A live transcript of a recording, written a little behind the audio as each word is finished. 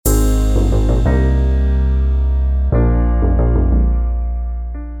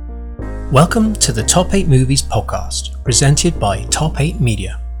Welcome to the Top 8 Movies podcast, presented by Top 8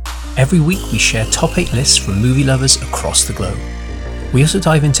 Media. Every week we share top 8 lists from movie lovers across the globe. We also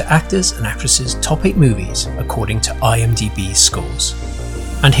dive into actors and actresses' top 8 movies according to IMDb scores.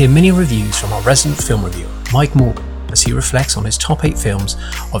 And hear mini reviews from our resident film reviewer, Mike Morgan, as he reflects on his top 8 films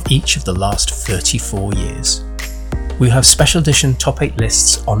of each of the last 34 years. We'll have special edition top 8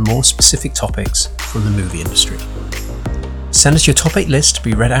 lists on more specific topics from the movie industry. Send us your top 8 list to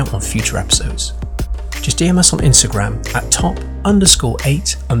be read out on future episodes. Just DM us on Instagram at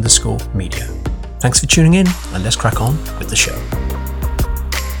top_8_media. Thanks for tuning in, and let's crack on with the show.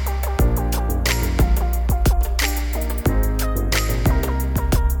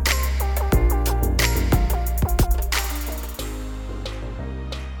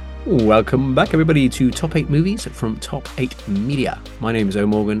 Welcome back, everybody, to Top 8 Movies from Top 8 Media. My name is O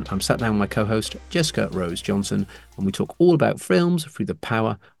Morgan. I'm sat down with my co-host, Jessica Rose Johnson, and we talk all about films through the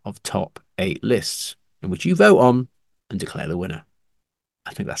power of Top 8 lists, in which you vote on and declare the winner.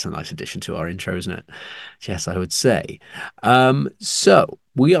 I think that's a nice addition to our intro, isn't it? Yes, I would say. So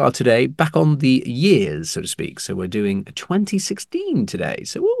we are today back on the years, so to speak. So we're doing 2016 today.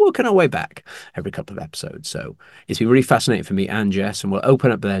 So we're working our way back every couple of episodes. So it's been really fascinating for me and Jess. And we'll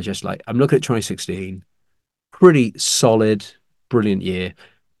open up there just like, I'm looking at 2016. Pretty solid, brilliant year.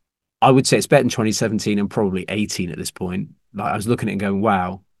 I would say it's better than 2017 and probably 18 at this point. Like I was looking at it and going,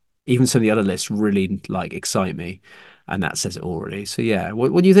 wow, even some of the other lists really like excite me. And that says it already. So yeah,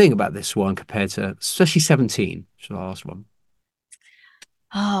 what do you think about this one compared to, especially 17, which is the last one?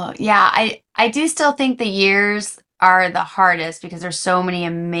 Oh, yeah. I do still think the years are the hardest because there's so many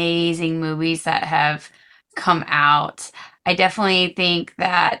amazing movies that have come out. I definitely think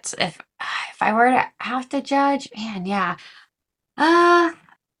that if I were to have to judge, man, yeah. Uh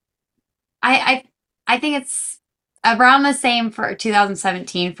I I think it's around the same for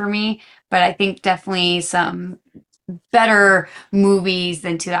 2017 for me, but I think definitely some better movies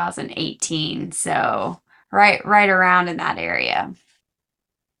than 2018. So right around in that area.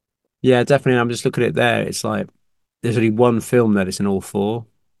 Yeah, definitely. I'm just looking at it there. It's like there's only one film that is in all four.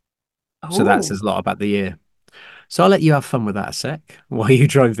 So that Oh. says a lot about the year. So I'll let you have fun with that a sec while you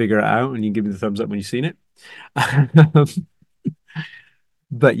try and figure it out, and you can give me the thumbs up when you've seen it.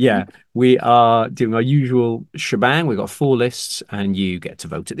 But yeah, we are doing our usual shebang. We've got 4 lists, and you get to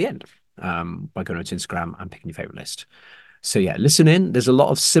vote at the end by going to Instagram and picking your favorite list. So yeah, listen in. There's a lot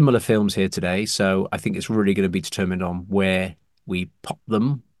of similar films here today, so I think it's really going to be determined on where we pop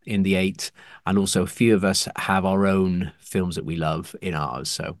them in the 8, and also a few of us have our own films that we love in ours,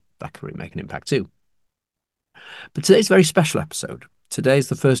 so that could really make an impact too. But today's a very special episode. Today's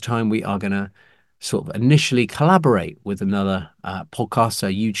the first time we are going to sort of initially collaborate with another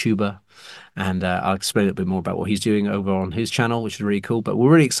podcaster, YouTuber, and I'll explain a little bit more about what he's doing over on his channel, which is really cool. But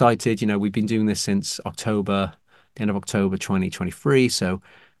we're really excited. You know, we've been doing this since October, the end of October 2023, so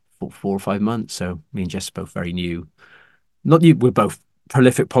for 4 or 5 months. So me and Jess are both very new. Not new, we're both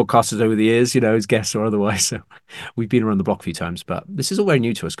prolific podcasters over the years, you know, as guests or otherwise. So we've been around the block a few times, but this is all very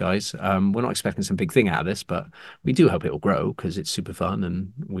new to us, guys. We're not expecting some big thing out of this, but we do hope it will grow because it's super fun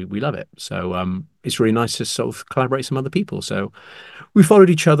and we love it. So it's really nice to sort of collaborate with some other people. So we followed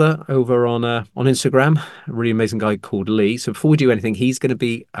each other over on Instagram, a really amazing guy called Lee. So before we do anything, he's going to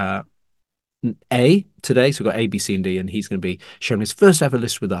be A today. So we've got A, B, C, and D, and he's going to be sharing his first ever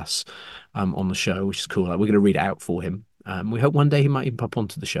list with us on the show, which is cool. Like, we're going to read it out for him. We hope one day he might even pop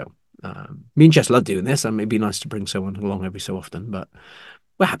onto the show. Me and Jess love doing this, and it'd be nice to bring someone along every so often, but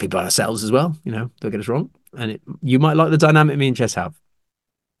we're happy by ourselves as well. You know, don't get us wrong. And you might like the dynamic me and Jess have,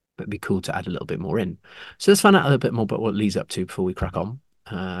 but it'd be cool to add a little bit more in. So let's find out a little bit more about what Lee's up to before we crack on.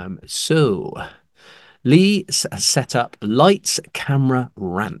 So Lee has set up Lights, Camera,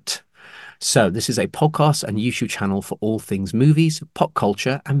 Rant. So this is a podcast and YouTube channel for all things movies, pop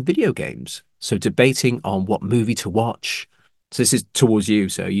culture, and video games. So debating on what movie to watch. So this is towards you.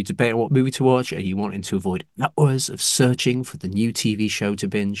 So you debate on what movie to watch. Are you wanting to avoid hours of searching for the new TV show to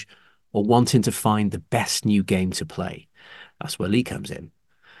binge, or wanting to find the best new game to play? That's where Lee comes in.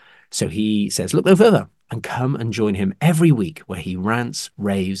 So he says, look no further and come and join him every week where he rants,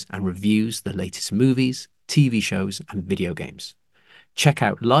 raves, and reviews the latest movies, TV shows, and video games. Check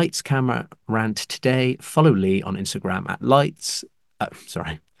out Lights, Camera, Rant today. Follow Lee on Instagram at lights.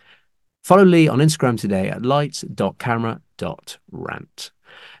 Follow Lee on Instagram today at lights.camera.rant.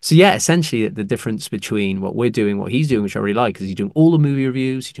 So yeah, essentially the difference between what we're doing, what he's doing, which I really like, is he's doing all the movie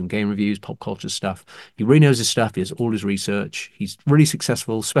reviews, he's doing game reviews, pop culture stuff. He really knows his stuff. He does all his research. He's really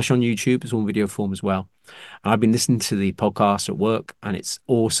successful, especially on YouTube. It's all in video form as well. And I've been listening to the podcast at work, and it's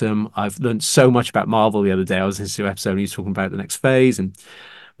awesome. I've learned so much about Marvel the other day. I was listening to an episode and he was talking about the next phase and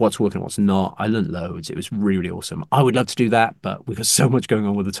what's working, what's not. I learned loads. It was really, really awesome. I would love to do that, but we've got so much going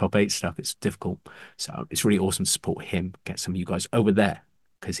on with the top eight stuff. It's difficult. So it's really awesome to support him, get some of you guys over there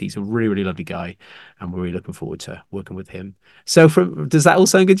because he's a really, really lovely guy, and we're really looking forward to working with him. So, does that all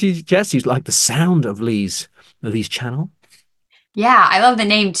sound good to you, Jess? You like the sound of Lee's channel? Yeah, I love the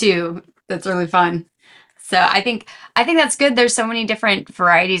name too. That's really fun. So I think that's good. There's so many different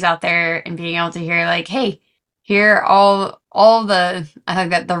varieties out there, and being able to hear like, hey, hear all the I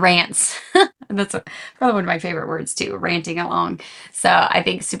think that the rants. That's probably one of my favorite words too, ranting along. So I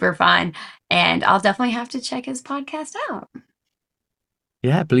think super fun, and I'll definitely have to check his podcast out.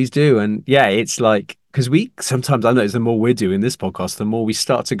 Yeah, please do. And yeah, it's like because we sometimes I notice the more we're doing this podcast, the more we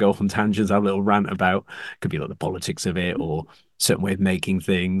start to go off on tangents, have a little rant about could be like the politics of it or certain way of making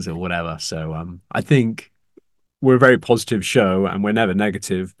things or whatever. So I think we're a very positive show and we're never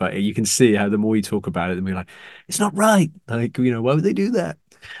negative, but you can see how the more you talk about it, the more you're like, it's not right. Like, why would they do that?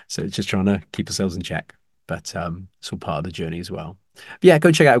 So it's just trying to keep ourselves in check. But it's all part of the journey as well. But yeah,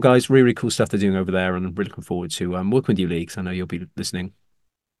 go check it out, guys. Really, really cool stuff they're doing over there, and I'm really looking forward to working with you, Lee, because I know you'll be listening.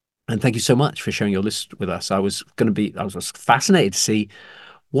 And thank you so much for sharing your list with us. I was fascinated to see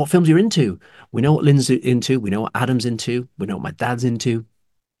what films you're into. We know what Lynn's into. We know what Adam's into. We know what my dad's into.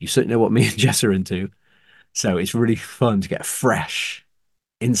 You certainly know what me and Jess are into. So it's really fun to get a fresh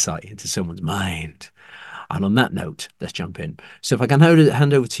insight into someone's mind. And on that note, let's jump in. So if I can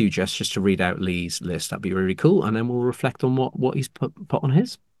hand over to you, Jess, just to read out Lee's list, that'd be really cool. And then we'll reflect on what he's put on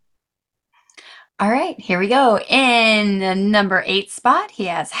his. All right, here we go. In the number 8 spot, he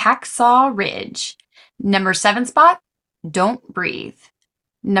has Hacksaw Ridge. Number 7 spot, Don't Breathe.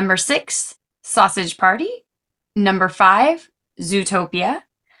 Number 6, Sausage Party. Number 5, Zootopia.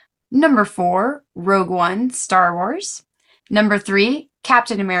 Number 4, Rogue One, Star Wars. Number 3,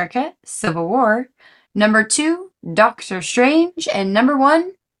 Captain America, Civil War. Number 2, Doctor Strange. And number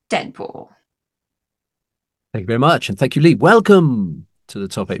 1, Deadpool. Thank you very much. And thank you, Lee. Welcome to the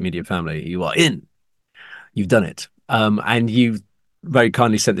Top 8 Media family. You are in. You've done it. And you very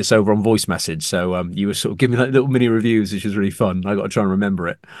kindly sent this over on voice message. So you were sort of giving like little mini reviews, which was really fun. I got to try and remember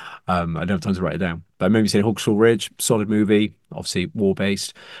it. I don't have time to write it down. But I remember you saying Hawkshaw Ridge, solid movie, obviously war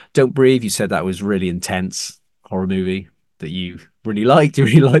based. Don't Breathe, you said that was really intense horror movie that you really liked. You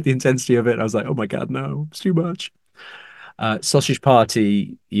really liked the intensity of it. I was like, oh my God, no, it's too much. Sausage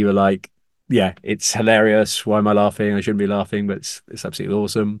Party, you were like, yeah, it's hilarious. Why am I laughing? I shouldn't be laughing, but it's absolutely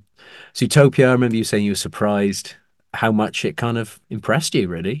awesome. Zootopia, I remember you saying you were surprised how much it kind of impressed you,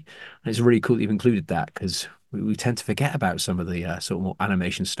 really. And it's really cool that you've included that because we tend to forget about some of the sort of more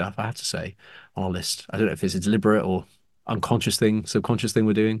animation stuff, I have to say, on our list. I don't know if it's a deliberate or unconscious thing, subconscious thing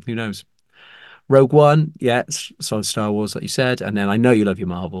we're doing. Who knows? Rogue One, yeah, it's solid Star Wars, like you said. And then I know you love your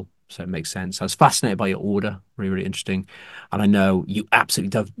Marvel, so it makes sense. I was fascinated by your order, really, really interesting. And I know you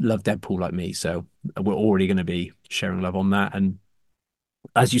absolutely love Deadpool like me, so we're already going to be sharing love on that. And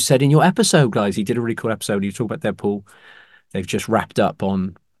as you said in your episode, guys, you did a really cool episode. You talk about Deadpool. They've just wrapped up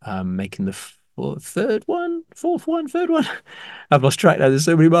on making the third one, fourth one, third one. I've lost track now. There's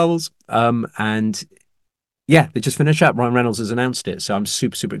so many Marvels. And yeah, they just finished up. Ryan Reynolds has announced it, so I'm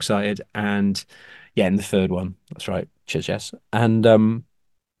super, super excited. And yeah, in the third one, that's right. Cheers, Jess. And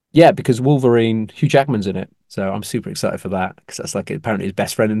yeah, because Wolverine, Hugh Jackman's in it, so I'm super excited for that because that's like apparently his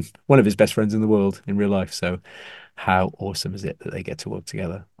best friend and one of his best friends in the world in real life. So how awesome is it that they get to work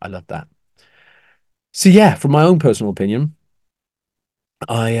together? I love that. So yeah, from my own personal opinion,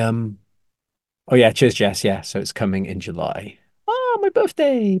 I oh yeah, cheers, Jess. Yeah, so it's coming in July. Oh, my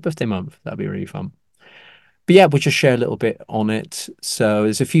birthday month. That'll be really fun. But yeah, we'll just share a little bit on it. So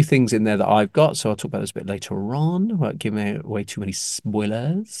there's a few things in there that I've got. So I'll talk about this a bit later on. Won't give away too many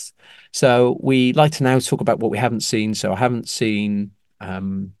spoilers. So we like to now talk about what we haven't seen. So I haven't seen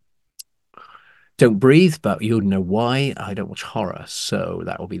Don't Breathe, but you'll know why. I don't watch horror, so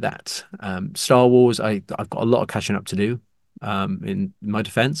that will be that. Star Wars, I've got a lot of catching up to do. In my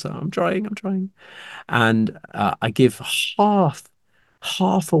defense, I'm trying. And I give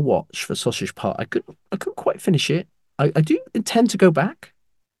half a watch for Sausage Part. I couldn't quite finish it. I do intend to go back.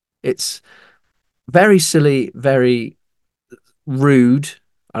 It's very silly, very rude.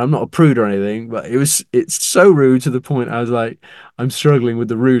 And I'm not a prude or anything, but it's so rude to the point I was like, I'm struggling with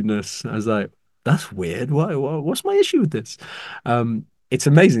the rudeness. I was like, that's weird. What's my issue with this? It's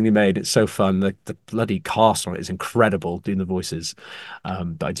amazingly made. It's so fun. The bloody cast on it is incredible doing the voices.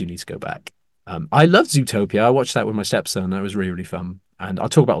 But I do need to go back. I love Zootopia. I watched that with my stepson. That was really, really fun. And I'll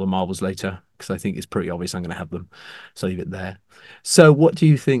talk about all the Marvels later because I think it's pretty obvious I'm going to have them. So I'll leave it there. So what do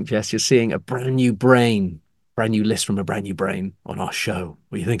you think, Jess? You're seeing a brand new list from a brand new brain on our show.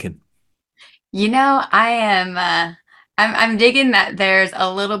 What are you thinking? You know, I am I'm digging that there's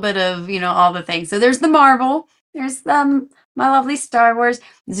a little bit of, all the things. So there's the Marvel, there's my lovely Star Wars,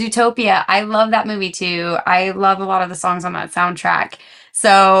 Zootopia. I love that movie too. I love a lot of the songs on that soundtrack.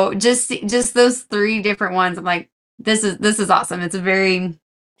 So just those three different ones, I'm like, this is awesome. It's a very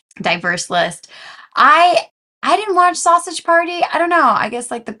diverse list. I I didn't watch Sausage Party. I don't know. I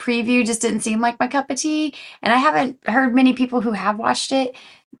guess like the preview just didn't seem like my cup of tea, and I haven't heard many people who have watched it.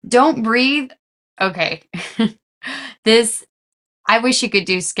 Don't Breathe. Okay. This I wish you could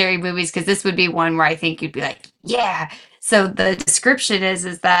do scary movies because this would be one where I think you'd be like, yeah. So the description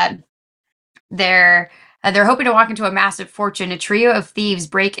is that they're hoping to walk into a massive fortune. A trio of thieves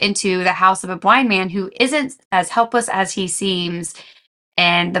break into the house of a blind man who isn't as helpless as he seems,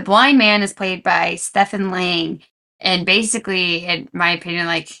 and the blind man is played by Stephen Lang. And basically, in my opinion,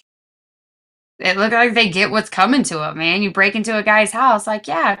 like it looked like they get what's coming to them, man. You break into a guy's house, like,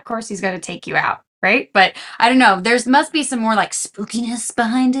 yeah, of course he's gonna take you out, right? But I don't know. There's must be some more like spookiness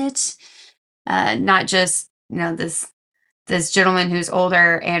behind it. Not just, this gentleman who's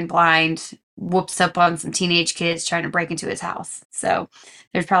older and blind whoops up on some teenage kids trying to break into his house. So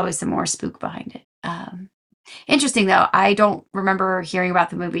there's probably some more spook behind it. Interesting though. I don't remember hearing about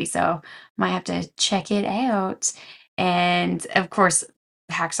the movie, so might have to check it out. And of course,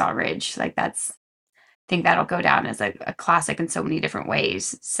 Hacksaw Ridge, like that's I think that'll go down as a classic in so many different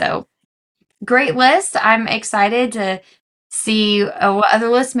ways. So great list. I'm excited to see what other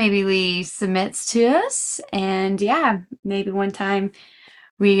lists maybe Lee submits to us. And yeah, maybe one time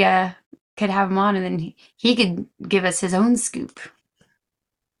we could have him on and then he could give us his own scoop.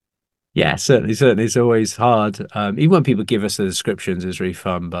 Yeah, certainly, certainly. It's always hard. Even when people give us the descriptions, it's really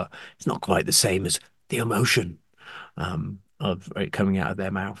fun, but it's not quite the same as the emotion of it coming out of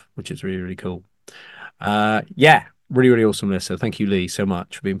their mouth, which is really, really cool. Yeah, really, really awesome list. So thank you, Lee, so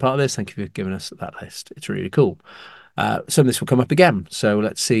much for being part of this. Thank you for giving us that list. It's really cool. Some of this will come up again. So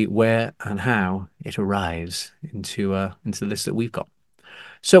let's see where and how it arrives into the list that we've got.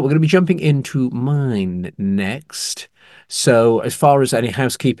 So we're going to be jumping into mine next. So as far as any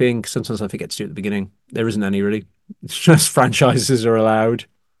housekeeping, sometimes I forget to do it at the beginning. There isn't any really. It's just franchises are allowed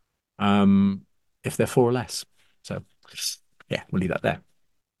um, if they're four or less. So yeah, we'll leave that there.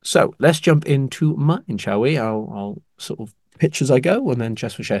 So let's jump into mine, shall we? I'll sort of pitch as I go, and then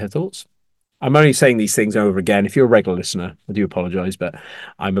Jess will share her thoughts. I'm only saying these things over again. If you're a regular listener, I do apologize, but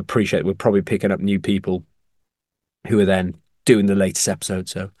I'm appreciate we're probably picking up new people who are then doing the latest episode.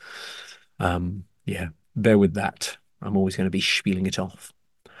 So yeah, bear with that. I'm always going to be spieling it off.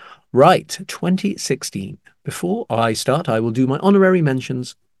 Right, 2016. Before I start, I will do my honorary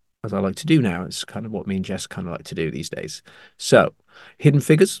mentions, as I like to do now. It's kind of what me and Jess kind of like to do these days. So, Hidden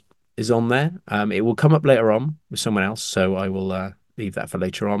Figures is on there. It will come up later on with someone else, so I will leave that for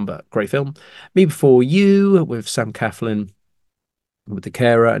later on. But great film. Me Before You with Sam Claflin with the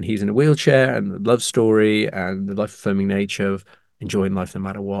carer, and he's in a wheelchair, and the love story and the life affirming nature of enjoying life no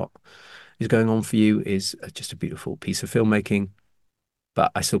matter what is going on for you is just a beautiful piece of filmmaking.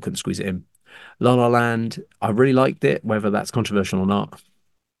 But I still couldn't squeeze it in. La La Land, I really liked it, whether that's controversial or not.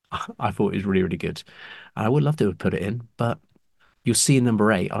 I thought it was really, really good. And I would love to have put it in, but you'll see in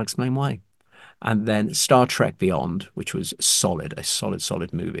number eight. I'll explain why. And then Star Trek Beyond, which was solid, a solid,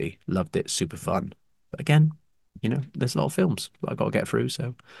 solid movie. Loved it, super fun. But again, there's a lot of films that I got to get through,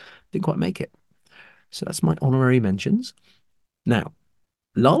 so didn't quite make it. So that's my honorary mentions. Now,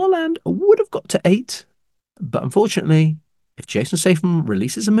 La La Land would have got to eight, but unfortunately, if Jason Statham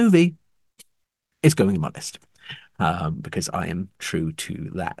releases a movie, it's going in my list because I am true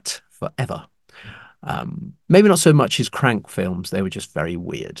to that forever. Maybe not so much his Crank films; they were just very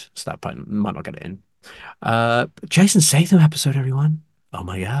weird, so that might not get it in. Jason Statham episode, everyone. Oh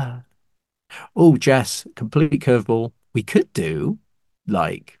my god. Oh, Jess, complete curveball. We could do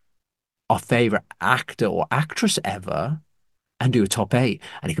like our favorite actor or actress ever and do a top eight,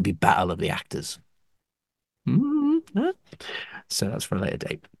 and it could be Battle of the Actors. Huh? So that's for a later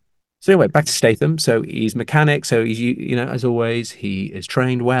date. So anyway, back to Statham. So he's mechanic. So he's, as always, he is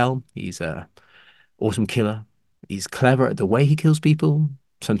trained well. He's a awesome killer. He's clever at the way he kills people.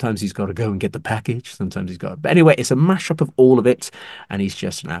 Sometimes he's got to go and get the package. Sometimes he's got. But anyway, it's a mashup of all of it, and he's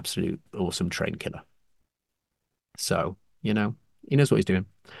just an absolute awesome trained killer. So he knows what he's doing.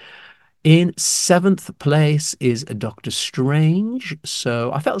 In seventh place is Doctor Strange.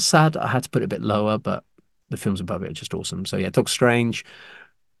 So I felt sad I had to put it a bit lower, but the films above it are just awesome. So yeah, Doctor Strange.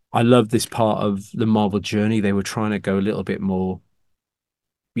 I love this part of the Marvel journey. They were trying to go a little bit more,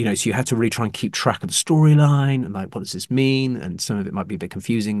 so you had to really try and keep track of the storyline and like, what does this mean? And some of it might be a bit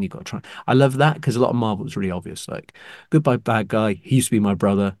confusing. You've got to try. I love that because a lot of Marvel was really obvious. Like, goodbye, bad guy. He used to be my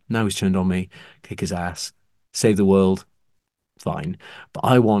brother. Now he's turned on me. Kick his ass. Save the world. fine. But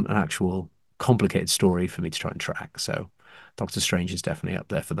I want an actual complicated story for me to try and track. So Doctor Strange is definitely up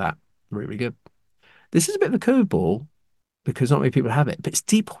there for that. Really, really good. This is a bit of a curveball because not many people have it, but it's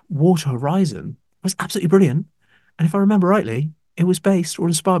Deepwater Horizon was absolutely brilliant. And if I remember rightly, it was based or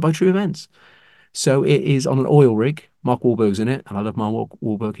inspired by true events. So it is on an oil rig. Mark Wahlberg's in it, and I love Mark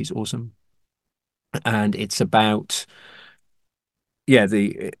Wahlberg. He's awesome. And it's about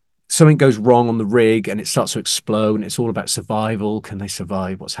the something goes wrong on the rig and it starts to explode, and it's all about survival. Can they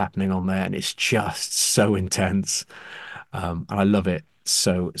survive what's happening on there? And it's just so intense. And I love it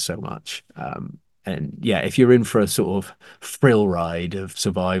so much. And yeah, if you're in for a sort of thrill ride of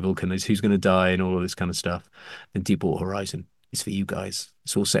survival, who's going to die and all of this kind of stuff, then Deepwater Horizon is for you guys.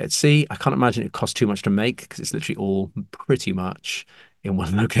 It's all set at sea. I can't imagine it costs too much to make because it's literally all pretty much in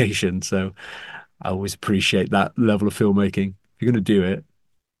one location. So I always appreciate that level of filmmaking. If you're going to do it,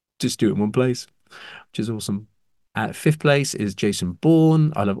 just do it in one place, which is awesome. At fifth place is Jason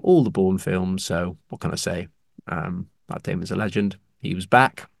Bourne. I love all the Bourne films, so what can I say? Matt Damon's a legend. He was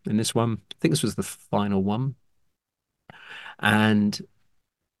back in this one. I think this was the final one. And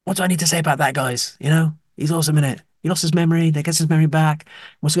what do I need to say about that, guys? He's awesome in it. He lost his memory. They gets his memory back.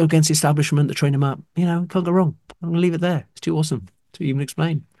 Wants to go against the establishment to train him up. Can't go wrong. I'm going to leave it there. It's too awesome to even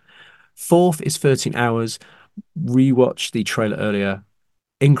explain. Fourth is 13 Hours. Rewatched the trailer earlier.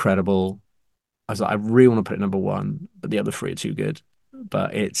 Incredible. I was like, I really want to put it number one, but the other three are too good.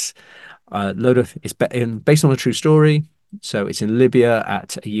 But it's based on a true story. So it's in Libya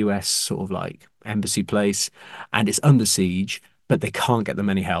at a US sort of like embassy place, and it's under siege, but they can't get them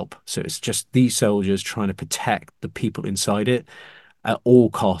any help. So it's just these soldiers trying to protect the people inside it at all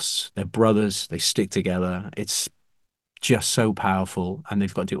costs. They're brothers, they stick together. It's just so powerful, and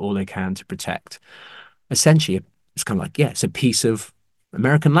they've got to do all they can to protect. Essentially, it's kind of like, yeah, it's a piece of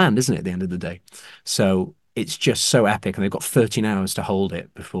American land, isn't it, at the end of the day? So it's just so epic, and they've got 13 hours to hold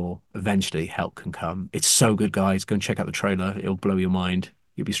it before eventually help can come. It's so good, guys. Go and check out the trailer. It'll blow your mind.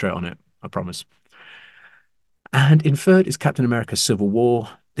 You'll be straight on it. I promise. And in third is Captain America Civil War.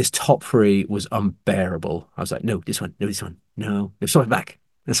 This top three was unbearable. I was like, no, this one, no, this one, no. There's something back.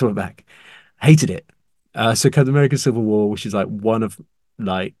 There's something back. Hated it. So Captain America Civil War, which is like one of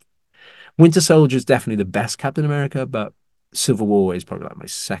like Winter Soldier is definitely the best Captain America, but Civil War is probably like my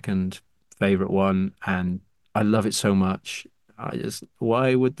second favorite one, and I love it so much.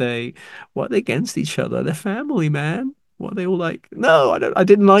 Why are they against each other? They're family, man. What are they all like? No, I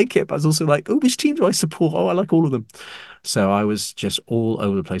didn't like it, but I was also like, oh, which team do I support? Oh, I like all of them. So I was just all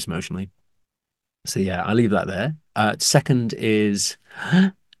over the place emotionally. So yeah, I leave that there. Second is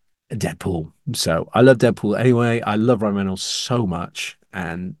Deadpool. So I love Deadpool anyway. I love Ryan Reynolds so much,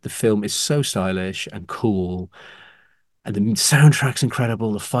 and the film is so stylish and cool, and the soundtrack's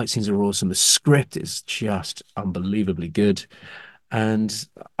incredible. The fight scenes are awesome. The script is just unbelievably good, and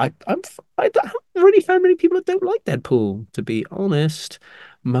I haven't really found many people that don't like Deadpool, to be honest,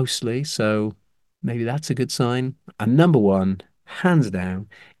 mostly. So maybe that's a good sign. And number one, hands down,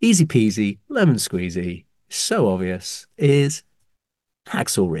 easy peasy, lemon squeezy, so obvious, is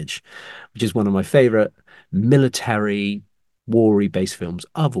Hacksaw Ridge, which is one of my favorite military war based films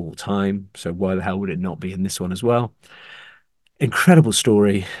of all time. So why the hell would it not be in this one as well? Incredible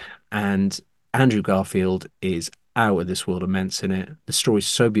story, and Andrew Garfield is out of this world immense in it. The story's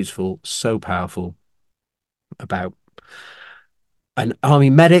so beautiful, so powerful about an army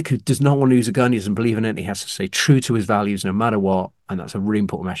medic who does not want to use a gun. He doesn't believe in it. He has to stay true to his values no matter what. And that's a really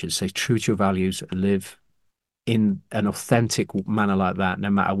important message. Stay true to your values, live in an authentic manner like that, no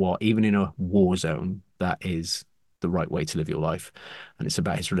matter what, even in a war zone, that is the right way to live your life. And it's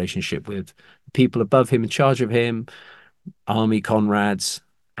about his relationship with people above him, in charge of him, army comrades,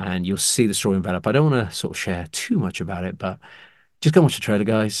 and you'll see the story envelop. I don't want to sort of share too much about it, but just go watch the trailer,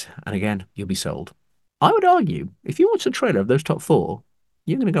 guys. And again, you'll be sold. I would argue if you watch the trailer of those top four,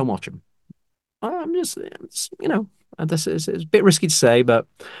 you're going to go and watch them. I'm just, this is it's a bit risky to say, but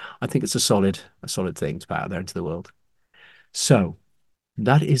I think it's a solid thing to put out there into the world. So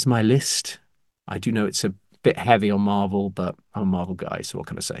that is my list. I do know it's a bit heavy on Marvel, but I'm a Marvel guy, so what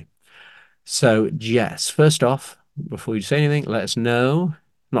can I say? So, Jess, first off, before you say anything, let us know,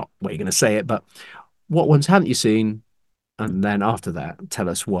 not what you're going to say it, but what ones haven't you seen? And then after that, tell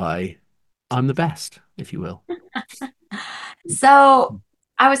us why I'm the best, if you will. So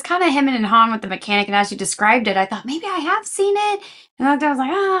I was kind of hemming and hawing with the mechanic, and as you described it, I thought maybe I have seen it, and I was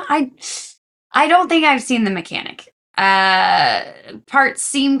like, I don't think I've seen the mechanic. Parts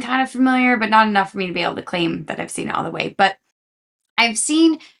seem kind of familiar, but not enough for me to be able to claim that I've seen it all the way. But I've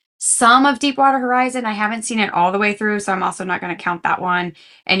seen some of Deepwater Horizon. I haven't seen it all the way through, so I'm also not going to count that one.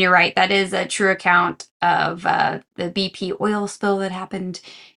 And you're right, that is a true account of the BP oil spill that happened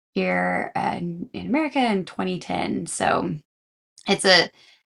here in America in 2010. So it's a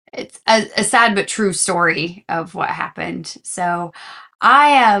sad but true story of what happened. So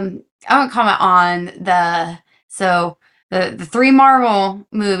I won't comment on the three Marvel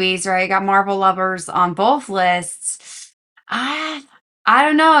movies, right? Got Marvel lovers on both lists. I I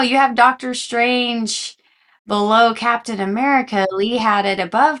don't know. You have Doctor Strange below Captain America. Lee had it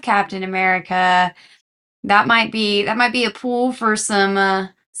above Captain America. That might be a pool for some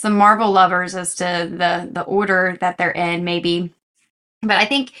Marvel lovers as to the order that they're in, maybe. But I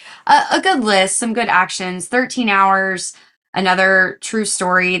think a good list, some good actions, 13 hours, another true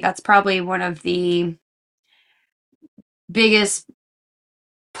story. That's probably one of the biggest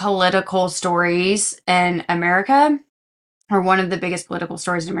political stories in America, or one of the biggest political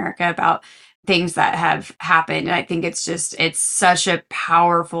stories in America about things that have happened. And I think it's such a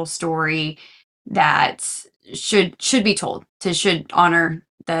powerful story that should be told, to should honor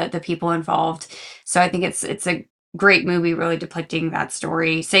the people involved. So I think it's a great movie really depicting that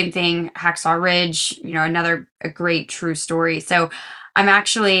story. Same thing, Hacksaw Ridge, another a great true story. So I'm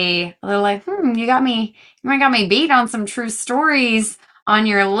actually a little like, you might got me beat on some true stories on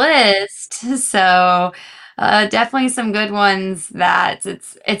your list. So definitely some good ones that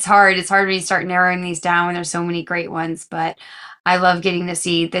it's hard. It's hard when you start narrowing these down when there's so many great ones, but I love getting to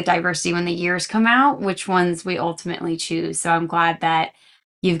see the diversity when the years come out, which ones we ultimately choose. So I'm glad that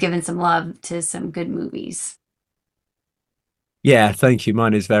you've given some love to some good movies. Yeah, thank you.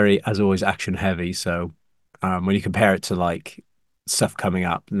 Mine is very, as always, action heavy. So when you compare it to like stuff coming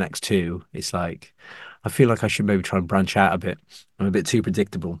up next to, it's like I feel like I should maybe try and branch out a bit. I'm a bit too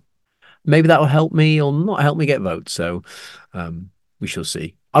predictable. Maybe that will help me or not help me get votes. So we shall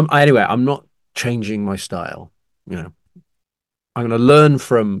see. Anyway, I'm not changing my style. You know, I'm going to learn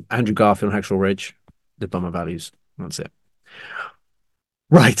from Andrew Garfield and Hacksaw Ridge, live by my values. That's it.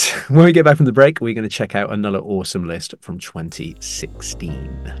 Right. When we get back from the break, we're going to check out another awesome list from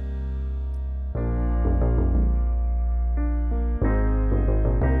 2016.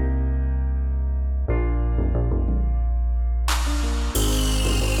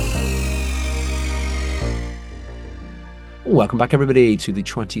 Welcome back, everybody, to the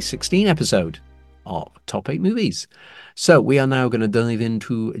 2016 episode of Top 8 Movies. So, we are now going to dive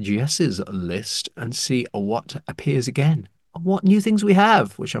into Jess's list and see what appears again, what new things we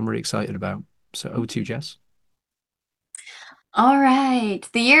have, which I'm really excited about. So, over to you, Jess. All right.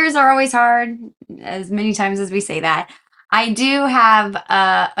 The years are always hard, as many times as we say that. I do have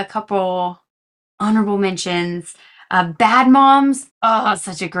a couple honorable mentions. Bad Moms. Oh,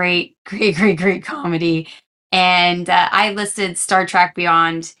 such a great, great, great, great comedy. And I listed Star Trek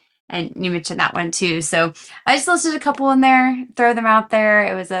Beyond, and you mentioned that one too. So I just listed a couple in there, throw them out there.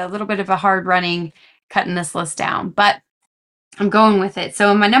 It was a little bit of a hard running cutting this list down, but I'm going with it.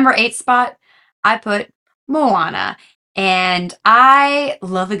 So in my number 8 spot, I put Moana, and I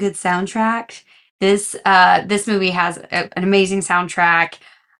love a good soundtrack. This movie has an amazing soundtrack.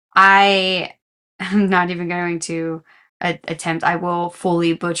 I am not even going to attempt. I will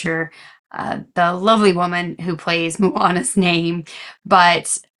fully butcher the lovely woman who plays Moana's name,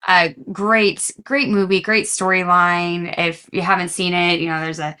 but a great, great movie, great storyline. If you haven't seen it,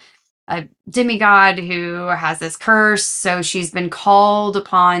 there's a demigod who has this curse, so she's been called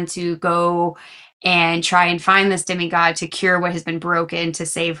upon to go and try and find this demigod to cure what has been broken to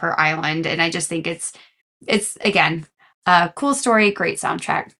save her island. And I just think it's again a cool story, great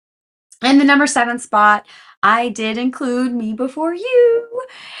soundtrack. In the number 7 spot, I did include Me Before You.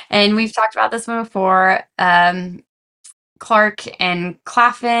 And we've talked about this one before. Clark and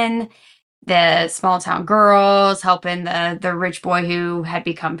Claflin, the small town girls helping the rich boy who had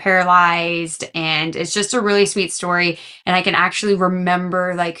become paralyzed. And it's just a really sweet story. And I can actually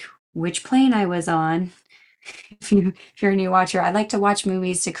remember like which plane I was on. If you're a new watcher, I like to watch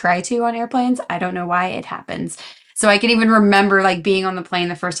movies to cry to on airplanes. I don't know why it happens. So I can even remember like being on the plane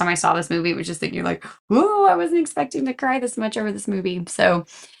the first time I saw this movie, which is thinking like, "Whoa, I wasn't expecting to cry this much over this movie." So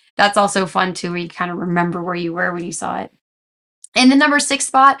that's also fun too, where you kind of remember where you were when you saw it. In the number 6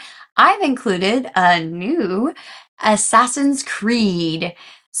 spot, I've included a new Assassin's Creed.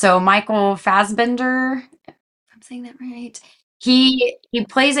 So Michael Fassbender, if I'm saying that right, he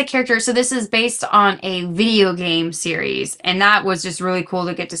plays a character. So this is based on a video game series, and that was just really cool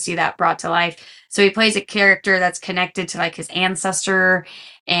to get to see that brought to life. So he plays a character that's connected to like his ancestor,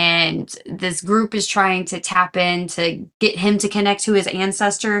 and this group is trying to tap in to get him to connect to his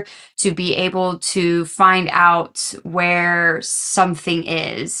ancestor to be able to find out where something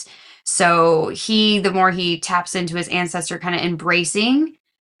is. So the more he taps into his ancestor, kind of embracing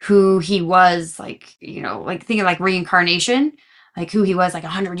who he was, like, like thinking like reincarnation, like who he was like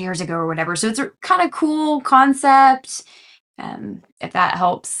 100 years ago or whatever. So it's a kind of cool concept. If that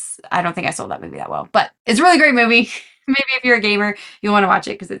helps, I don't think I sold that movie that well, but it's a really great movie. Maybe if you're a gamer, you'll want to watch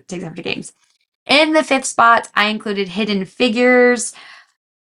it because it takes after games. In the fifth spot, I included Hidden Figures.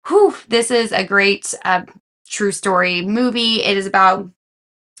 Whew, this is a great true story movie. It is about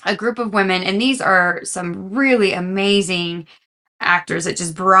a group of women, and these are some really amazing actors that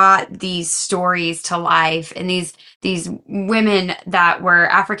just brought these stories to life, and these women that were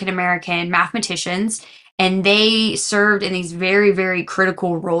African American mathematicians, and they served in these very, very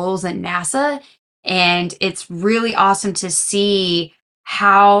critical roles in NASA. And it's really awesome to see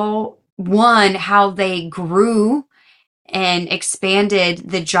how they grew and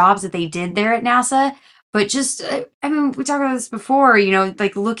expanded the jobs that they did there at NASA. But just, I mean, we talked about this before,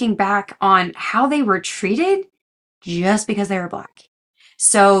 like looking back on how they were treated just because they were Black.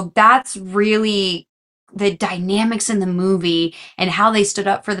 So that's really the dynamics in the movie and how they stood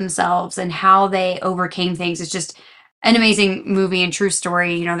up for themselves and how they overcame things. It's just an amazing movie and true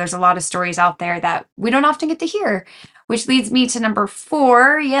story. There's a lot of stories out there that we don't often get to hear, which leads me to number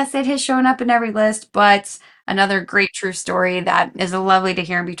four. Yes, it has shown up in every list, but another great true story that is lovely to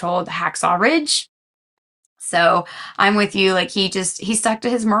hear and be told, Hacksaw Ridge. So I'm with you. Like he stuck to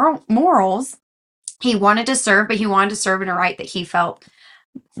his morals. He wanted to serve, but he wanted to serve in a right that he felt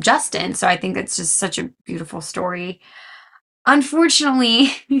just in. So I think it's just such a beautiful story. Unfortunately,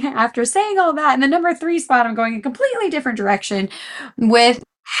 after saying all that, in the number three spot, I'm going a completely different direction with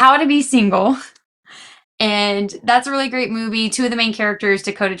How to Be Single. And that's a really great movie. Two of the main characters,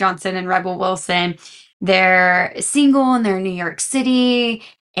 Dakota Johnson and Rebel Wilson, they're single and they're in New York City.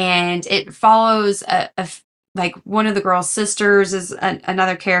 And it follows like one of the girl's sisters is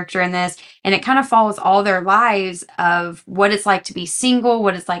another character in this. And it kind of follows all their lives of what it's like to be single,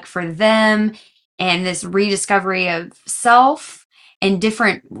 what it's like for them, and this rediscovery of self in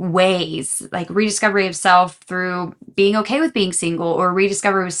different ways, like rediscovery of self through being okay with being single, or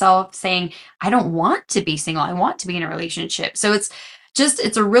rediscovery of self saying, I don't want to be single. I want to be in a relationship. So it's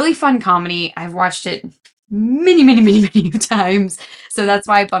a really fun comedy. I've watched it many, many, many, many times. So that's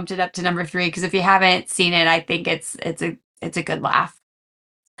why I bumped it up to number three. Because if you haven't seen it, I think it's a good laugh.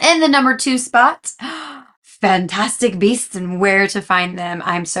 And the number two spot, Fantastic Beasts and Where to Find Them.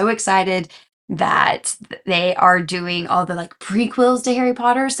 I'm so excited that they are doing all the like prequels to Harry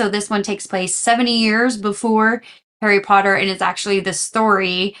Potter. So this one takes place 70 years before Harry Potter, and it's actually the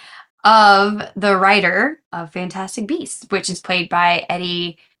story of the writer of Fantastic Beasts, which is played by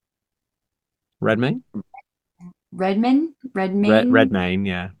Eddie Redmayne? Redmayne, Redmayne,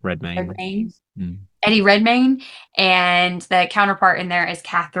 yeah. Redmayne. Redmayne, Mm. Eddie Redmayne, and the counterpart in there is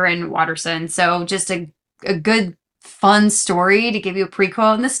Catherine Watterson. So just a good, fun story to give you a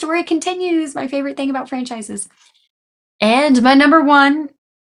prequel, and the story continues. My favorite thing about franchises. And my number one,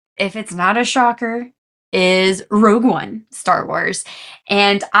 if it's not a shocker, is Rogue One, Star Wars.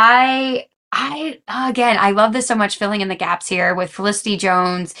 And I love this so much, filling in the gaps here with Felicity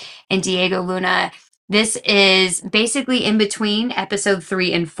Jones and Diego Luna. This is basically in between episode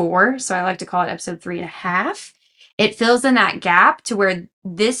 3 and 4. So I like to call it episode 3.5. It fills in that gap to where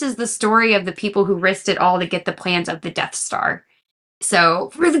this is the story of the people who risked it all to get the plans of the Death Star.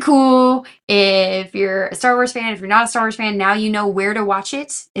 So really cool. If you're a Star Wars fan, if you're not a Star Wars fan, now you know where to watch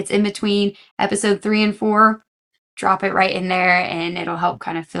it. It's in between episode 3 and 4. Drop it right in there and it'll help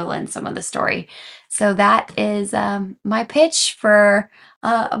kind of fill in some of the story. So that is my pitch for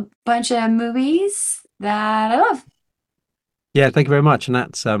a bunch of movies that I love. Yeah, thank you very much. And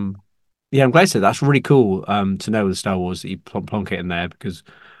that's yeah, I'm glad to say that's really cool to know the Star Wars that you plonk it in there because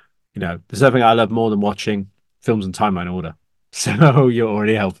there's nothing I love more than watching films in timeline order. So you're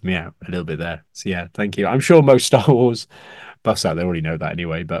already helping me out a little bit there. So yeah, thank you. I'm sure most Star Wars buffs out there already know that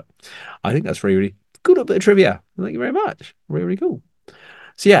anyway, but I think that's really, really good little bit of trivia. Thank you very much. Really, really cool.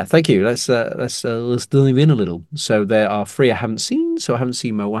 So yeah, thank you. Let's dive in a little. So there are three I haven't seen. So I haven't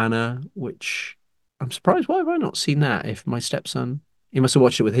seen Moana, which I'm surprised. Why have I not seen that? If my stepson, he must have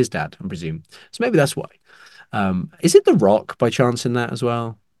watched it with his dad, I presume. So maybe that's why. Is it The Rock by chance in that as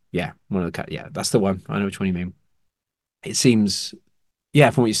well? Yeah, one of the cat. Yeah, that's the one. I know which one you mean. It seems,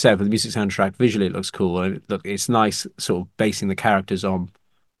 yeah, from what you said, for the music soundtrack, visually it looks cool. And look, it's nice, sort of basing the characters on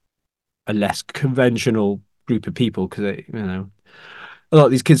a less conventional group of people because a lot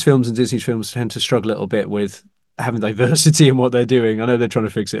of these kids' films and Disney films tend to struggle a little bit with having diversity in what they're doing. I know they're trying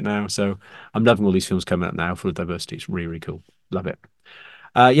to fix it now, so I'm loving all these films coming up now for diversity. It's really, really cool. Love it.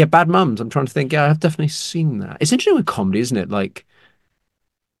 Yeah, Bad Mums. I'm trying to think. Yeah, I've definitely seen that. It's interesting with comedy, isn't it? Like,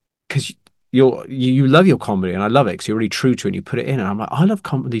 because you love your comedy, and I love it because you're really true to it. And you put it in, and I'm like, I love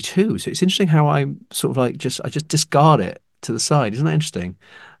comedy too. So it's interesting how I sort of like I just discard it to the side. Isn't that interesting?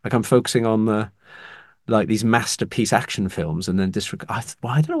 Like I'm focusing on the like these masterpiece action films, and then disregard.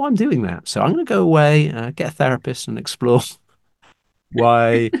 Well, I don't know why I'm doing that. So I'm going to go away, get a therapist, and explore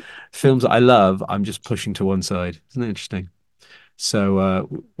why films that I love I'm just pushing to one side. Isn't it interesting? So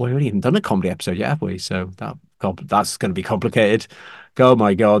we haven't even done a comedy episode yet, have we? So that's going to be complicated. Oh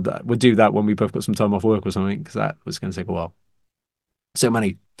my God, we'll do that when we both got some time off work or something, because that was going to take a while. So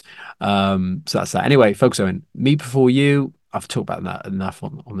many. So that's that. Anyway, folks, Owen, Me Before You. I've talked about that enough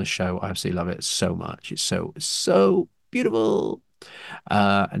on the show. I absolutely love it so much. It's so beautiful.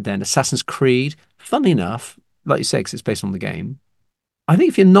 And then Assassin's Creed. Funnily enough, like you say, 'cause it's based on the game. I think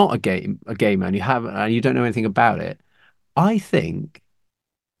if you're not a gamer and you don't know anything about it, I think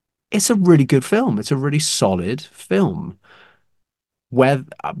it's a really good film. It's a really solid film. But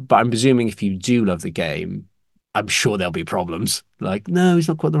I'm presuming if you do love the game, I'm sure there'll be problems. Like, no, he's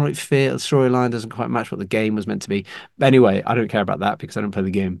not quite the right fit. The storyline doesn't quite match what the game was meant to be. But anyway, I don't care about that because I don't play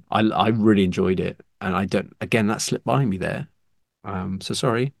the game. I really enjoyed it, and I don't. Again, that slipped by me there. So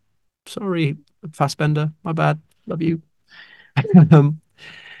sorry, Fassbender. My bad. Love you. um,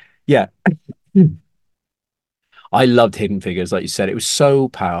 yeah. I loved Hidden Figures, like you said. It was so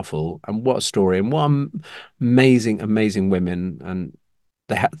powerful, and what a story, and what amazing, amazing women, and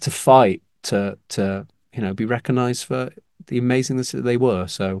they had to fight to be recognized for the amazingness that they were.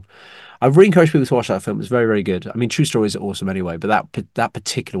 So I really encourage people to watch that film. It's very, very good. I mean, true stories are awesome anyway, but that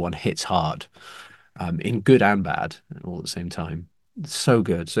particular one hits hard, in good and bad, all at the same time. It's so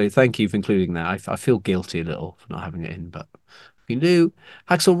good. So thank you for including that. I feel guilty a little for not having it in, but you can do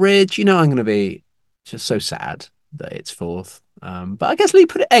Hacksaw Ridge. I'm going to be just so sad that it's fourth. But I guess Lee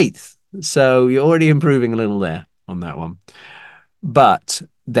put it eighth, so you're already improving a little there on that one. But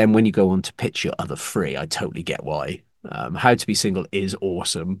then when you go on to pitch your other three, I totally get why. How to Be Single is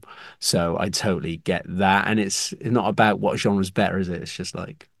awesome, so I totally get that. And it's not about what genre's better, is it? It's just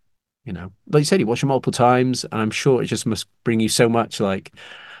like you said, you watch it multiple times, and I'm sure it just must bring you so much like,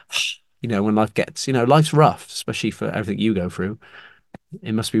 when life gets, life's rough, especially for everything you go through.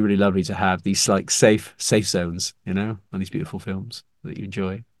 It must be really lovely to have these like safe zones, on these beautiful films that you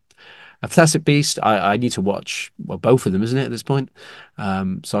enjoy. A Fantastic Beast, I need to watch, well, both of them, isn't it, at this point?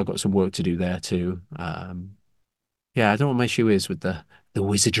 So I've got some work to do there too. Yeah, I don't know what my issue is with the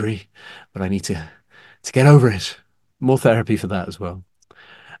wizardry, but I need to get over it. More therapy for that as well.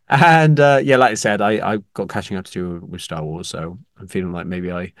 And yeah, like I said, I got catching up to do with Star Wars, so I'm feeling like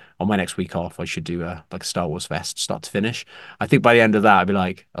maybe on my next week off I should do like a Star Wars fest, start to finish. I think by the end of that I'd be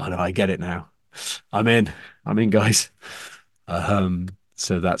like, oh no, I get it now. I'm in. I'm in, guys.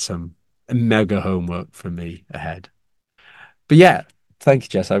 So that's some mega homework for me ahead. But yeah, thank you,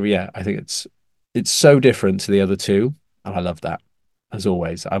 Jess. I think it's so different to the other two, and I love that. As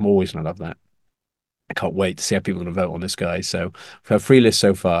always, I'm always gonna love that. I can't wait to see how people are going to vote on this guy. So we've had three lists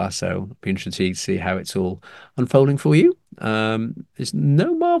so far, so I'll be interested to see how it's all unfolding for you. There's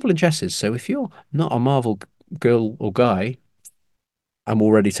no Marvel in Jess's, so if you're not a Marvel girl or guy, I'm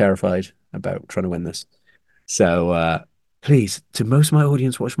already terrified about trying to win this. So please, do most of my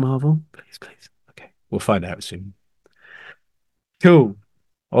audience watch Marvel? Please, please. Okay, we'll find out soon. Cool.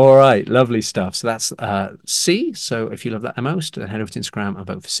 All right, lovely stuff. So that's C. So if you love that the most, then head over to Instagram and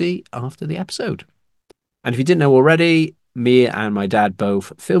vote for C after the episode. And if you didn't know already, me and my dad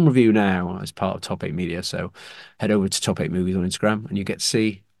both film review now as part of Top 8 Media. So head over to Top 8 Movies on Instagram and you get to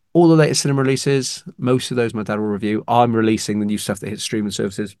see all the latest cinema releases. Most of those my dad will review. I'm releasing the new stuff that hits streaming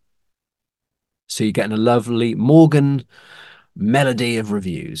services. So you're getting a lovely Morgan melody of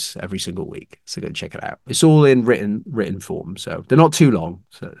reviews every single week. So go check it out. It's all in written form. So they're not too long.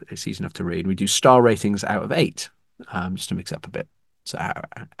 So it's easy enough to read. We do star ratings out of 8, just to mix it up a bit. So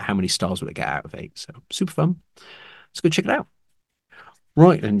how many stars will it get out of 8? So super fun. Let's go check it out.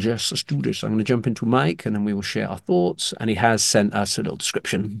 Right, and Jess, let's do this. I'm going to jump into Mike and then we will share our thoughts. And he has sent us a little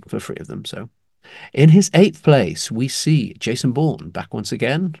description for 3 of them. So, in his 8th place, we see Jason Bourne back once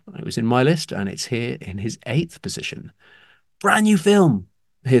again. It was in my list and it's here in his 8th position. Brand new film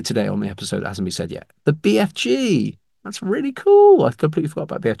here today on the episode. It hasn't been said yet. The BFG. That's really cool. I completely forgot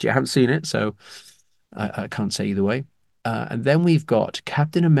about BFG. I haven't seen it, so I can't say either way. And then we've got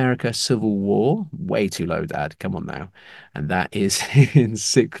Captain America Civil War. Way too low, Dad. Come on now. And that is in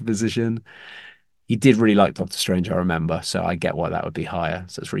 6th position. He did really like Doctor Strange, I remember, so I get why that would be higher.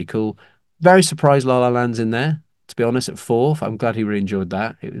 So it's really cool. Very surprised La La Land's in there, to be honest, at fourth. I'm glad he really enjoyed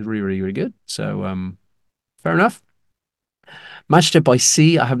that. It was really, really, really good. So fair enough. Manchester by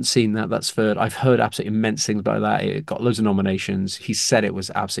Sea, I haven't seen that. That's third. I've heard absolutely immense things about that. It got loads of nominations. He said it was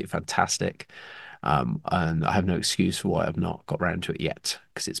absolutely fantastic. And I have no excuse for why I've not got round to it yet,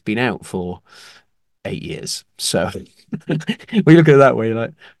 because it's been out for 8 years. So when you look at it that way, you're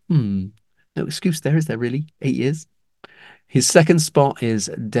like, no excuse there, is there really? 8 years? His second spot is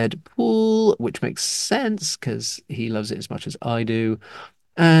Deadpool, which makes sense because he loves it as much as I do.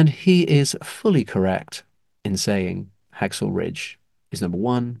 And he is fully correct in saying Hacksaw Ridge is number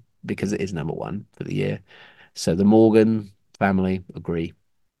one because it is number one for the year. So the Morgan family agree.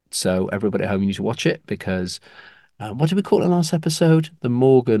 So everybody at home, you need to watch it because what did we call it last episode? The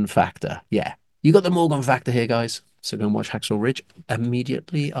Morgan Factor. Yeah, you got the Morgan Factor here, guys. So go and watch Hacksaw Ridge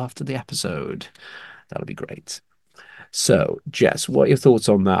immediately after the episode. That'll be great. So, Jess, what are your thoughts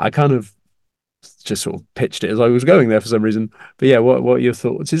on that? I kind of just sort of pitched it as I was going there for some reason. But yeah, what are your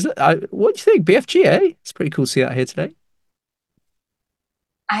thoughts? What do you think? BFG, eh? It's pretty cool to see that here today.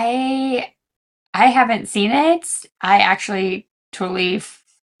 I I haven't seen it. I actually totally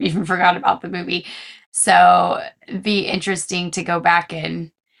even forgot about the movie. So it'd be interesting to go back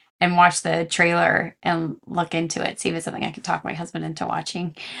and watch the trailer and look into it, see if it's something I can talk my husband into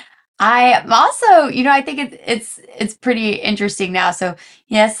watching. I also, I think it's pretty interesting now. So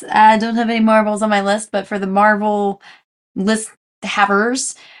yes, I don't have any Marvels on my list, but for the Marvel list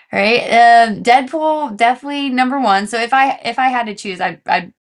havers, right? Deadpool definitely number one. So if I had to choose,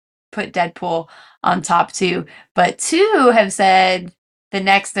 I'd put Deadpool on top two. But two have said the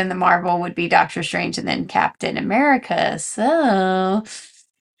next in the Marvel would be Doctor Strange and then Captain America. So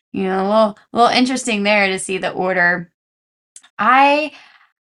a little interesting there to see the order. I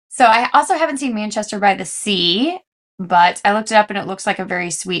so I also haven't seen Manchester by the Sea, but I looked it up and it looks like a very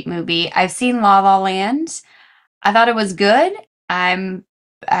sweet movie. I've seen La La Land. I thought it was good. I'm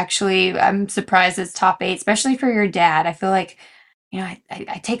I'm surprised it's top eight, especially for your dad. I feel like,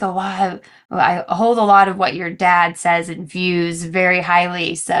 I take a lot of, I hold a lot of what your dad says and views very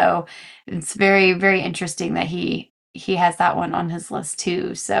highly. So it's very, very interesting that he has that one on his list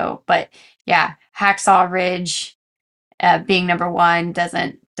too. So, but yeah, Hacksaw Ridge being number one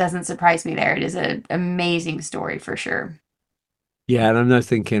doesn't surprise me there. It is an amazing story for sure. Yeah, and I'm now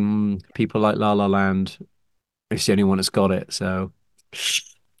thinking people like La La Land, it's the only one that's got it. So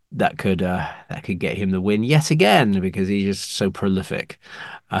that could get him the win yet again because he's just so prolific.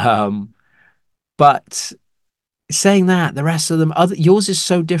 Um, but saying that, the rest of them, yours is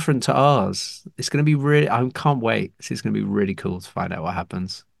so different to ours. It's going to be really, I can't wait. It's going to be really cool to find out what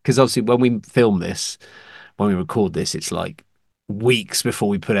happens. Because obviously, when we film this, when we record this, it's like weeks before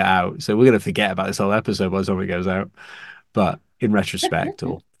we put it out. So we're going to forget about this whole episode by the time it goes out. But in retrospect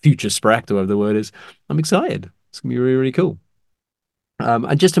or future spect or whatever the word is, I'm excited. It's going to be really, really cool.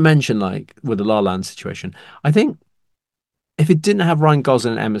 And just to mention, like with the La La Land situation, I think if it didn't have Ryan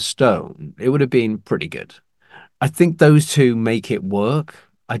Gosling and Emma Stone, it would have been pretty good. I think those two make it work.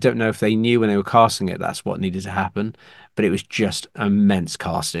 I don't know if they knew when they were casting it that's what needed to happen, but it was just immense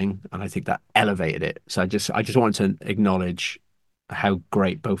casting, and I think that elevated it. So I just wanted to acknowledge how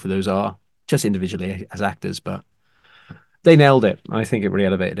great both of those are, just individually as actors, but they nailed it. I think it really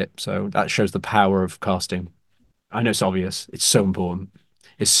elevated it. So that shows the power of casting. I know it's obvious. It's so important.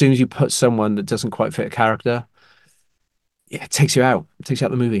 As soon as you put someone that doesn't quite fit a character, yeah, it takes you out. It takes you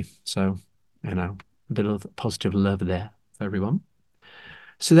out the movie. So, a bit of positive love there for everyone.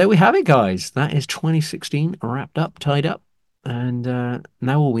 So there we have it, guys. That is 2016 wrapped up, tied up. And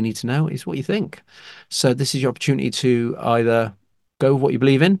now all we need to know is what you think. So this is your opportunity to either go with what you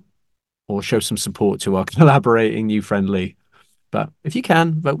believe in or show some support to our collaborating new friendly. But if you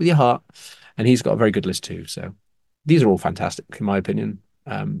can, vote with your heart. And he's got a very good list too. So these are all fantastic, in my opinion.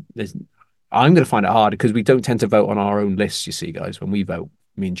 I'm going to find it hard because we don't tend to vote on our own lists, you see, guys. When we vote,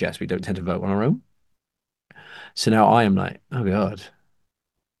 me and Jess, we don't tend to vote on our own. So now I am like, oh God,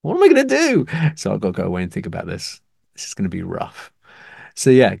 what am I going to do? So I've got to go away and think about this. This is going to be rough. So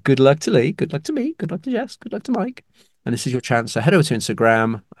yeah, good luck to Lee. Good luck to me. Good luck to Jess. Good luck to Mike. And this is your chance. So head over to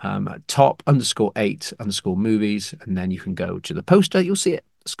Instagram, top underscore eight underscore movies, and then you can go to the poster. You'll see it.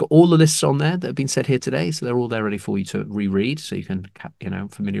 It's got all the lists on there that have been said here today. So they're all there ready for you to reread. So you can,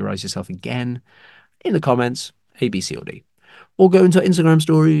 familiarize yourself again in the comments, A, B, C, or D. Or go into Instagram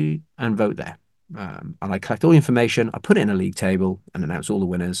story and vote there. And I collect all the information, I put it in a league table and announce all the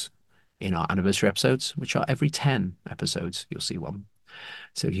winners in our anniversary episodes, which are every 10 episodes. You'll see one.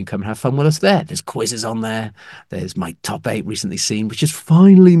 So you can come and have fun with us there. There's quizzes on there. There's my top 8 recently seen, which is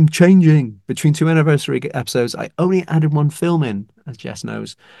finally changing between 2 anniversary episodes. I only added 1 film in, as Jess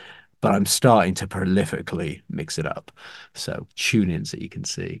knows, but I'm starting to prolifically mix it up. So tune in so you can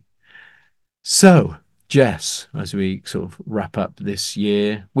see. So, Jess, as we sort of wrap up this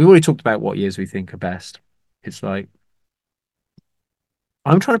year, we already talked about what years we think are best. It's like,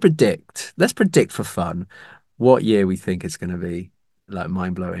 I'm trying to predict, let's predict for fun what year we think it's going to be like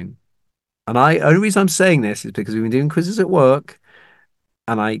mind blowing. And only reason I'm saying this is because we've been doing quizzes at work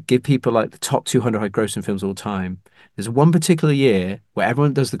and I give people like the top 200 high grossing films all time. There's one particular year where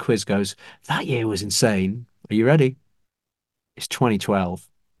everyone does the quiz goes, that year was insane. Are you ready? It's 2012.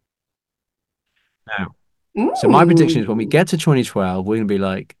 Now, so my prediction is when we Ooh. get to 2012, we're going to be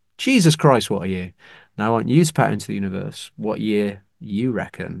like, Jesus Christ, what a year. Now I want you to pat into the universe what year you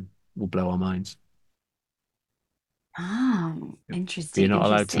reckon will blow our minds. Oh, You're interesting, not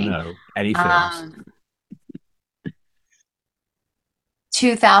allowed to interesting. know any films. Um,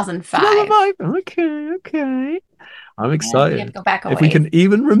 2005. 2005. Okay, okay. I'm Yeah, we got to excited. go back a If we ways. can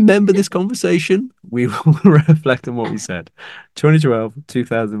even remember this conversation, we will reflect on what we said. 2012,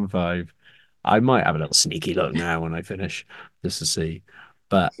 2005. I might have a little sneaky look now when I finish just to see.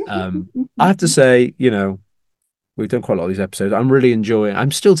 But I have to say, we've done quite a lot of these episodes.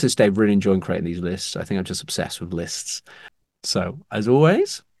 I'm still to this day really enjoying creating these lists. I think I'm just obsessed with lists. So, as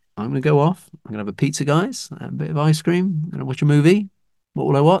always, I'm going to go off. I'm going to have a pizza, guys, a bit of ice cream. I'm going to watch a movie. What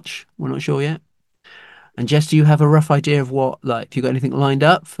will I watch? We're not sure yet. And Jess, do you have a rough idea of what, like, if you got anything lined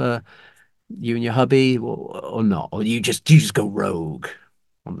up for you and your hubby or not? Or you just go rogue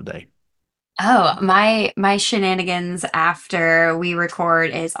on the day? Oh, my shenanigans after we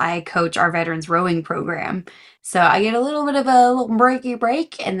record is I coach our veterans rowing program. So I get a little bit of a little breaky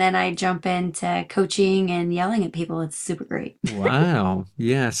break and then I jump into coaching and yelling at people. It's super great. Wow.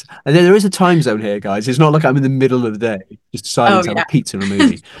 Yes. And then there is a time zone here, guys. It's not like I'm in the middle of the day just deciding Oh to have a yeah. pizza and a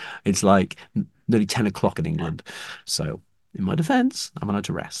movie. It's like nearly 10 o'clock in England. So, in my defense, I'm allowed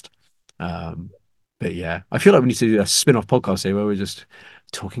to rest. Um, but yeah, I feel like we need to do a spin-off podcast here where we're just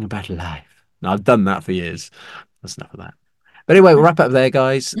talking about life. Now, I've done that for years. That's enough of that. But anyway, we'll wrap up there,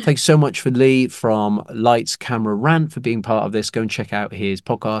 guys. Thanks so much for Lee from Lights Camera Rant for being part of this. Go and check out his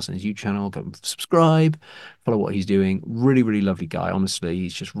podcast and his YouTube channel. Go and subscribe, follow what he's doing. Really, really lovely guy. Honestly,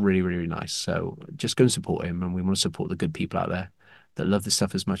 he's just really, really, really nice. So just go and support him. And we want to support the good people out there that love this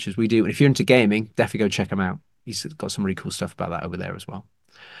stuff as much as we do. And if you're into gaming, definitely go check him out. He's got some really cool stuff about that over there as well.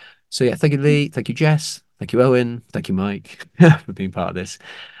 So yeah, thank you, Lee. Thank you, Jess. Thank you, Owen. Thank you, Mike, for being part of this.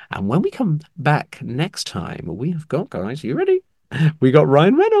 And when we come back next time, we have got, guys, are you ready? We got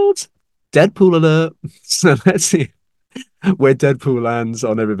Ryan Reynolds, Deadpool alert. So let's see where Deadpool lands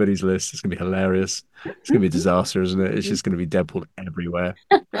on everybody's list. It's gonna be hilarious. It's gonna be a disaster, isn't it? It's just gonna be Deadpool everywhere.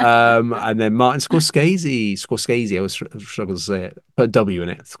 And then Martin Scorsese. I was struggle to say it. Put a W in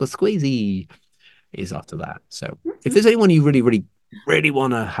it. Scorsese is after that. So if there's anyone you really, really, really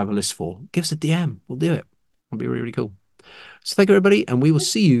want to have a list for, give us a DM. We'll do it. It'll be really, really cool. So thank you, everybody, and we will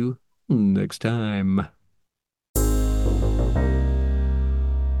see you next time.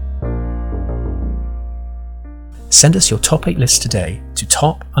 Send us your top 8 list today to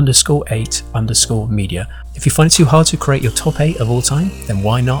top_8_media. If you find it too hard to create your top 8 of all time, then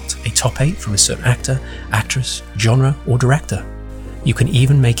why not a top 8 from a certain actor, actress, genre, or director? You can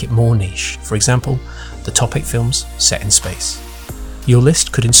even make it more niche. For example, the top 8 films set in space. Your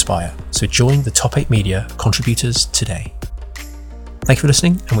list could inspire, so join the top 8 media contributors today. Thank you for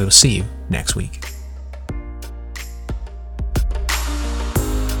listening, and we will see you next week.